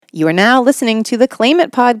You are now listening to the Claim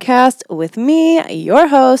It podcast with me, your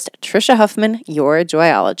host, Trisha Huffman, your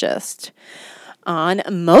joyologist. On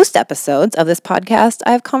most episodes of this podcast,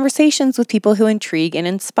 I have conversations with people who intrigue and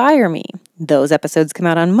inspire me. Those episodes come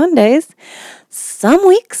out on Mondays. Some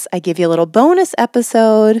weeks, I give you a little bonus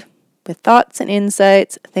episode with thoughts and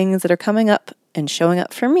insights, things that are coming up and showing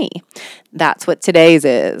up for me. That's what today's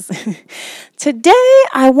is. Today,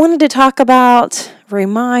 I wanted to talk about,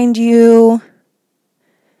 remind you,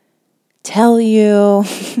 tell you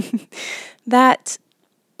that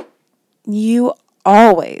you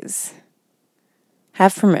always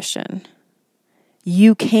have permission.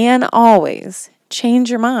 You can always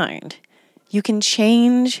change your mind. You can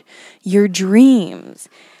change your dreams.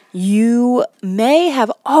 You may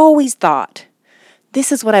have always thought,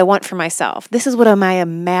 this is what I want for myself. This is what I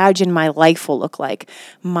imagine my life will look like.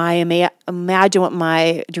 Imagine what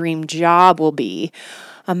my dream job will be.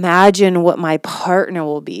 Imagine what my partner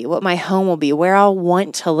will be, what my home will be, where I'll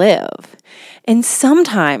want to live. And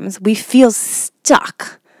sometimes we feel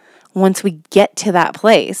stuck once we get to that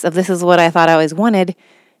place of this is what I thought I always wanted,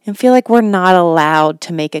 and feel like we're not allowed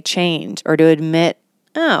to make a change or to admit,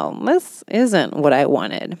 oh, this isn't what I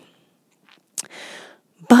wanted.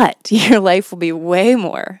 But your life will be way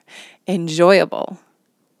more enjoyable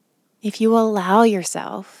if you allow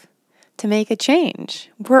yourself to make a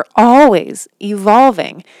change. We're always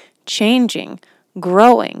evolving, changing,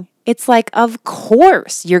 growing. It's like, of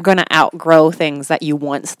course, you're going to outgrow things that you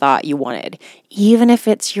once thought you wanted, even if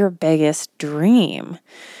it's your biggest dream.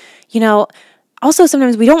 Also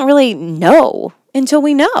sometimes we don't really know until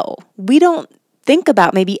we know. We don't think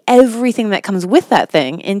about maybe everything that comes with that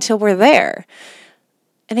thing until we're there.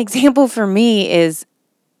 An example for me is,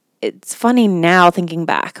 it's funny now thinking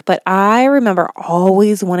back, but I remember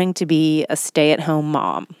always wanting to be a stay-at-home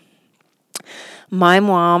mom. My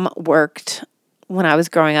mom worked, when I was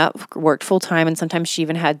growing up, worked full-time, and sometimes she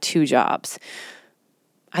even had 2 jobs.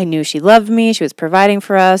 I knew she loved me. She was providing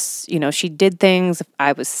for us. She did things. If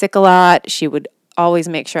I was sick a lot, she would always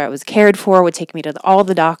make sure I was cared for, would take me to all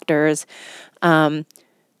the doctors.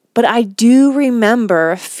 But I do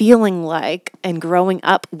remember feeling like, and growing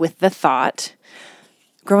up with the thought,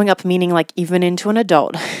 growing up meaning like even into an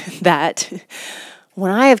adult, that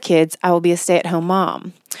when I have kids, I will be a stay-at-home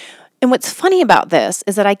mom. And what's funny about this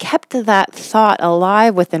is that I kept that thought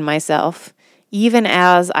alive within myself, even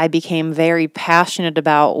as I became very passionate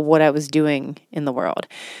about what I was doing in the world.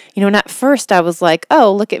 And at first I was like,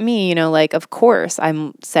 oh, look at me, of course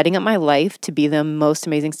I'm setting up my life to be the most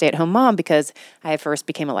amazing stay-at-home mom, because I first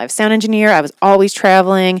became a live sound engineer. I was always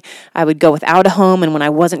traveling. I would go without a home. And when I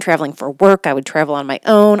wasn't traveling for work, I would travel on my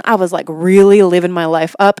own. I was like really living my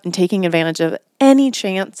life up and taking advantage of any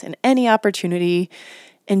chance and any opportunity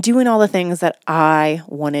and doing all the things that I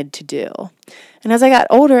wanted to do. And as I got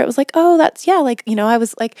older, it was like, oh, I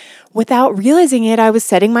was like, without realizing it, I was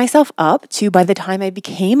setting myself up to, by the time I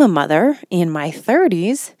became a mother in my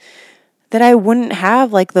 30s, that I wouldn't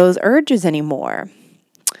have like those urges anymore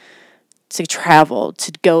to travel,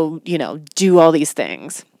 to go, do all these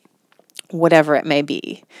things, whatever it may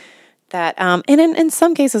be. That, and in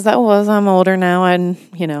some cases that was, I'm older now and,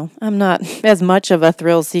 I'm not as much of a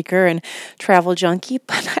thrill seeker and travel junkie,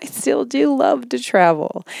 but I still do love to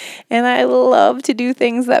travel. And I love to do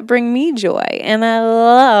things that bring me joy. And I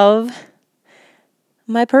love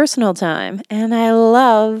my personal time. And I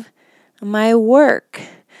love my work.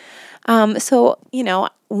 So,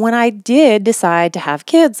 when I did decide to have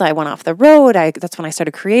kids, I went off the road. That's when I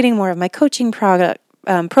started creating more of my coaching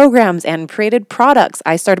programs and created products.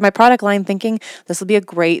 I started my product line thinking this will be a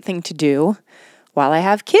great thing to do while I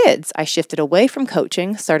have kids. I shifted away from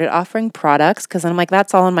coaching, started offering products, because I'm like,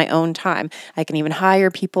 that's all in my own time. I can even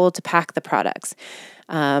hire people to pack the products,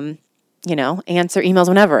 answer emails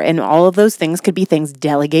whenever. And all of those things could be things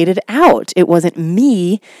delegated out. It wasn't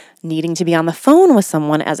me needing to be on the phone with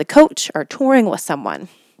someone as a coach or touring with someone.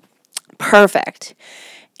 Perfect.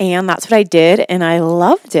 And that's what I did, and I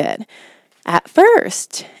loved it at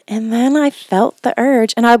first. And then I felt the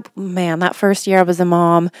urge. And that first year I was a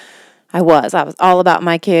mom, I was all about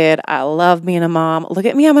my kid. I love being a mom. Look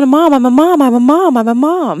at me, I'm a mom.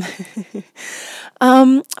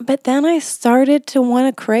 But then I started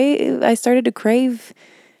to crave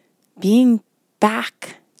being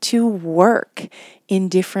back to work in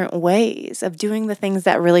different ways, of doing the things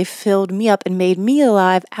that really filled me up and made me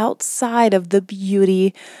alive outside of the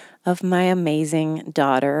beauty of my amazing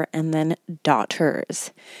daughter and then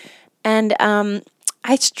daughters. And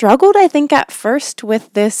I struggled, I think, at first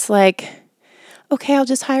with this, like, okay, I'll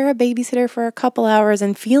just hire a babysitter for a couple hours,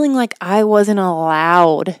 and feeling like I wasn't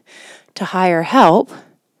allowed to hire help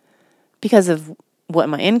because of what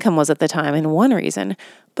my income was at the time, and one reason,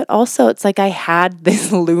 but also it's like I had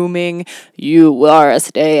this looming, you are a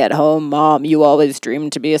stay-at-home mom. You always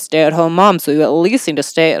dreamed to be a stay-at-home mom, so you at least need to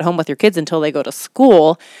stay at home with your kids until they go to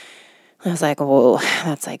school. I was like, whoa,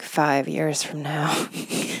 that's like 5 years from now.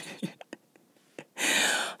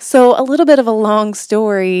 So a little bit of a long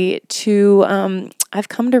story to, I've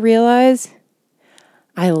come to realize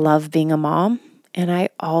I love being a mom, and I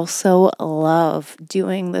also love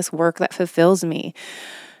doing this work that fulfills me.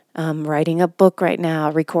 Writing a book right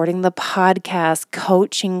now, recording the podcast,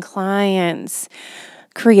 coaching clients,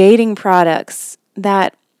 creating products,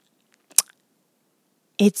 that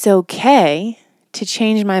it's okay to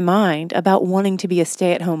change my mind about wanting to be a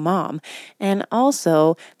stay-at-home mom. And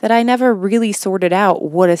also that I never really sorted out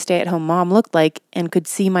what a stay-at-home mom looked like and could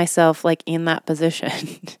see myself like in that position.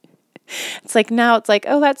 It's like now it's like,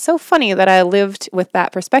 oh, that's so funny that I lived with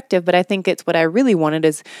that perspective. But I think it's what I really wanted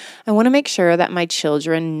is I want to make sure that my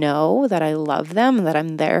children know that I love them and that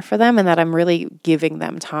I'm there for them and that I'm really giving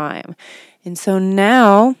them time. And so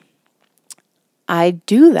now I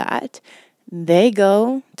do that. They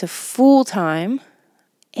go to full-time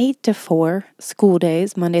 8 to 4 school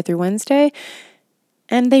days, Monday through Wednesday.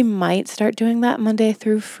 And they might start doing that Monday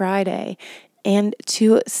through Friday. And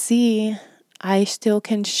to see I still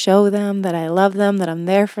can show them that I love them, that I'm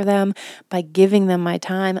there for them by giving them my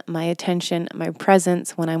time, my attention, my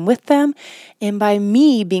presence when I'm with them, and by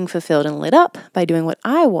me being fulfilled and lit up by doing what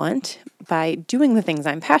I want, by doing the things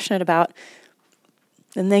I'm passionate about,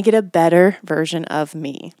 then they get a better version of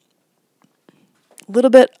me. A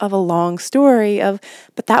little bit of a long story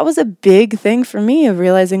but that was a big thing for me of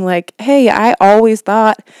realizing like, hey, I always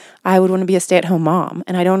thought I would want to be a stay-at-home mom.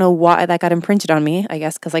 And I don't know why that got imprinted on me, I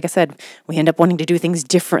guess, because like I said, we end up wanting to do things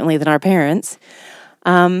differently than our parents.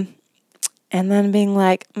 And then being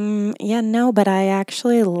like, no, but I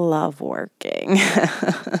actually love working.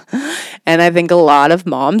 And I think a lot of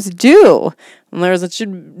moms do. And there's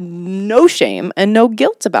no shame and no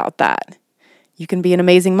guilt about that. You can be an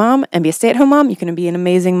amazing mom and be a stay-at-home mom. You can be an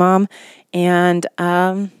amazing mom and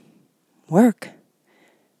work.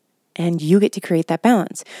 And you get to create that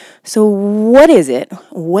balance. So what is it?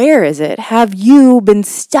 Where is it? Have you been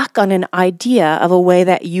stuck on an idea of a way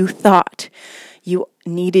that you thought you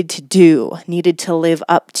needed to do, needed to live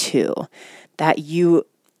up to, that you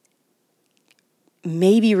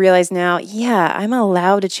maybe realize now, yeah, I'm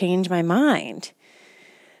allowed to change my mind?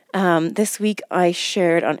 This week I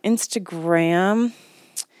shared on Instagram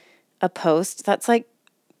a post that's like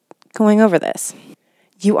going over this.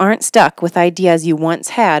 You aren't stuck with ideas you once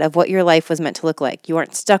had of what your life was meant to look like. You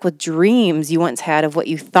aren't stuck with dreams you once had of what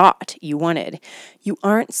you thought you wanted. You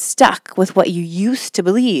aren't stuck with what you used to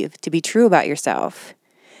believe to be true about yourself,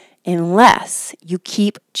 unless you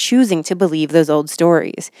keep choosing to believe those old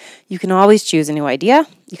stories. You can always choose a new idea.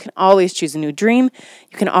 You can always choose a new dream.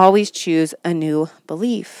 You can always choose a new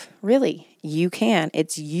belief. Really, you can.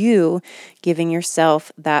 It's you giving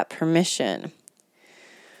yourself that permission.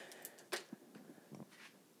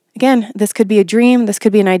 Again, this could be a dream. This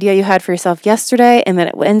could be an idea you had for yourself yesterday, and then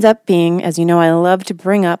it ends up being, as you know, I love to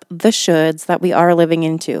bring up the shoulds that we are living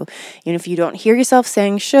into. Even if you don't hear yourself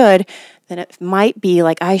saying should, then it might be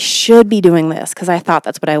like, I should be doing this because I thought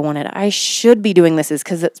that's what I wanted. I should be doing this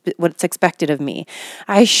because it's what's expected of me.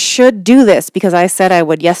 I should do this because I said I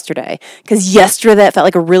would yesterday. Because yesterday that felt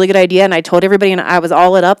like a really good idea and I told everybody and I was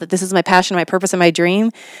all lit up that this is my passion, my purpose, and my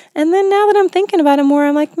dream. And then now that I'm thinking about it more,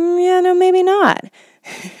 I'm like, yeah, no, maybe not.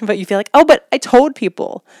 But you feel like, oh, but I told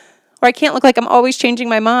people. Or I can't look like I'm always changing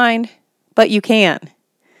my mind. But you can.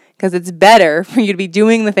 Because it's better for you to be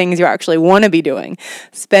doing the things you actually want to be doing,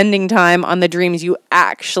 spending time on the dreams you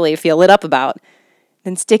actually feel lit up about,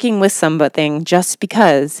 than sticking with something just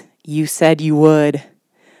because you said you would,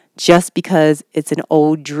 just because it's an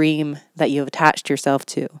old dream that you've attached yourself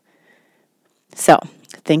to. So,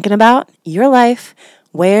 thinking about your life,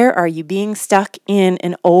 where are you being stuck in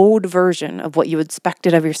an old version of what you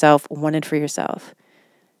expected of yourself, wanted for yourself?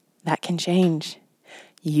 That can change.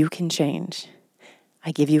 You can change.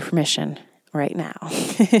 I give you permission right now.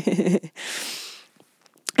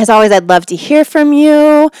 As always, I'd love to hear from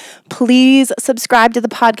you. Please subscribe to the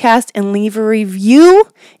podcast and leave a review.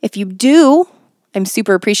 If you do, I'm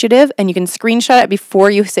super appreciative, and you can screenshot it before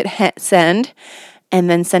you hit send, and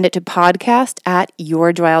then send it to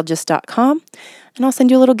podcast@yourjoyologist.com. And I'll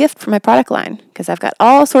send you a little gift for my product line because I've got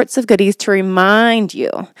all sorts of goodies to remind you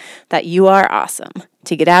that you are awesome,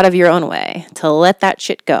 to get out of your own way, to let that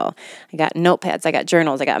shit go. I got notepads, I got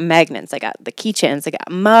journals, I got magnets, I got the keychains, I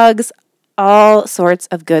got mugs, all sorts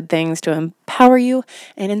of good things to empower you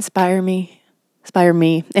and inspire me inspire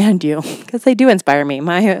me and you, because they do inspire me.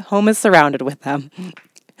 My home is surrounded with them.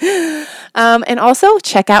 And also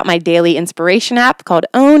check out my daily inspiration app called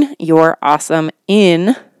Own Your Awesome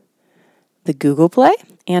in the Google Play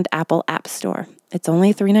and Apple App Store. It's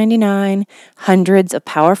only $3.99, hundreds of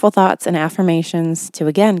powerful thoughts and affirmations to,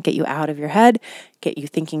 again, get you out of your head, get you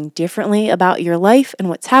thinking differently about your life and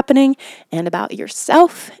what's happening, and about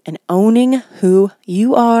yourself, and owning who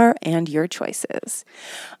you are and your choices.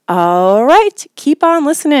 All right, keep on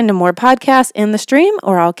listening to more podcasts in the stream,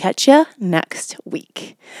 or I'll catch you next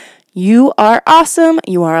week. You are awesome.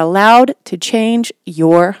 You are allowed to change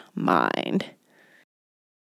your mind.